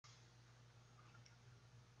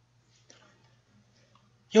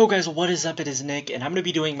Yo guys, what is up? It is Nick, and I'm going to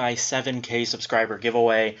be doing my 7K subscriber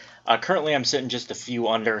giveaway. Currently I'm sitting just a few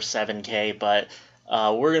under 7K, but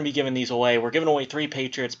we're going to be giving these away. We're giving away 3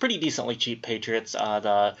 Patriots, pretty decently cheap Patriots.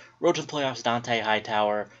 The Road to the Playoffs, Dante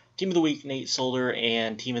Hightower, Team of the Week, Nate Solder,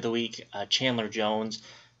 and Team of the Week, Chandler Jones.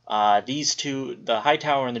 These two, the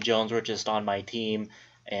Hightower and the Jones, were just on my team,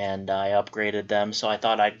 and I upgraded them, so I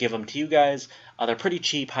thought I'd give them to you guys. They're pretty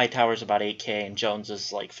cheap. Hightower's about 8K, and Jones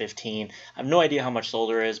is like 15. I have no idea how much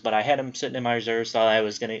Solder is, but I had him sitting in my reserves. Thought I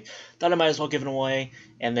might as well give it away.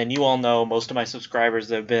 And then you all know, most of my subscribers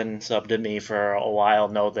that have been subbed to me for a while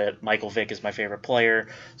know that Michael Vick is my favorite player.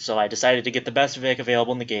 So I decided to get the best Vick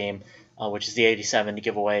available in the game, which is the 87 to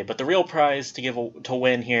give away. But the real prize to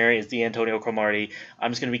win here is the Antonio Cromartie. I'm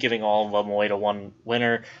just going to be giving all of them away to one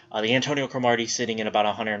winner. The Antonio Cromartie sitting in about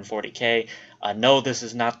 140K. No, this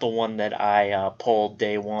is not the one that I pulled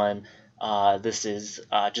day one. This is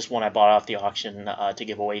just one I bought off the auction to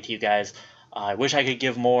give away to you guys. I wish I could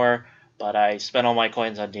give more, but I spent all my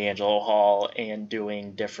coins on D'Angelo Hall and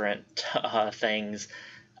doing different things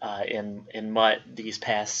in MUT these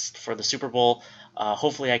past for the Super Bowl.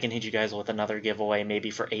 Hopefully I can hit you guys with another giveaway,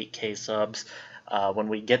 maybe for 8K subs. When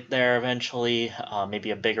we get there eventually,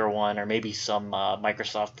 maybe a bigger one, or maybe some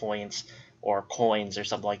Microsoft points or coins or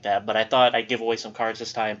something like that. But I thought I'd give away some cards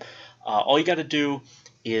this time. All you got to do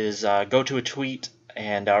is go to a tweet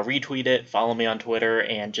and retweet it, follow me on Twitter,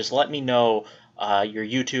 and just let me know your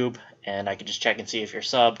YouTube, and I can just check and see if you're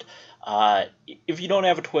subbed. If you don't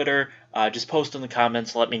have a Twitter, just post in the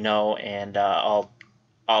comments, let me know, and I'll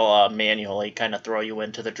manually kind of throw you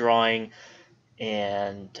into the drawing,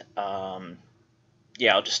 and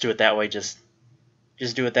yeah, I'll just do it that way. Just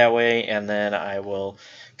do it that way, and then I will,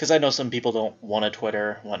 because I know some people don't want a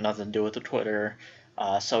Twitter, want nothing to do with the Twitter.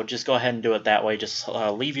 So just go ahead and do it that way. Just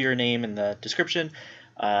leave your name in the description,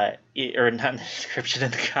 or not in the description, in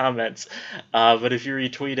the comments. But if you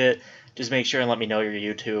retweet it, just make sure and let me know your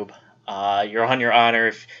YouTube. You're on your honor.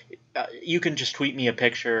 If you can just tweet me a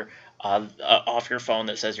picture off your phone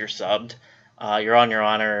that says you're subbed. You're on your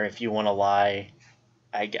honor. If you want to lie,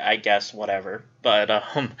 I guess whatever. But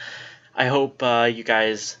I hope you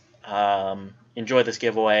guys enjoy this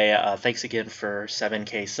giveaway. Thanks again for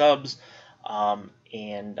 7K subs.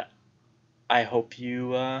 And I hope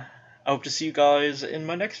to see you guys in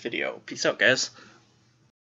my next video. Peace out, guys.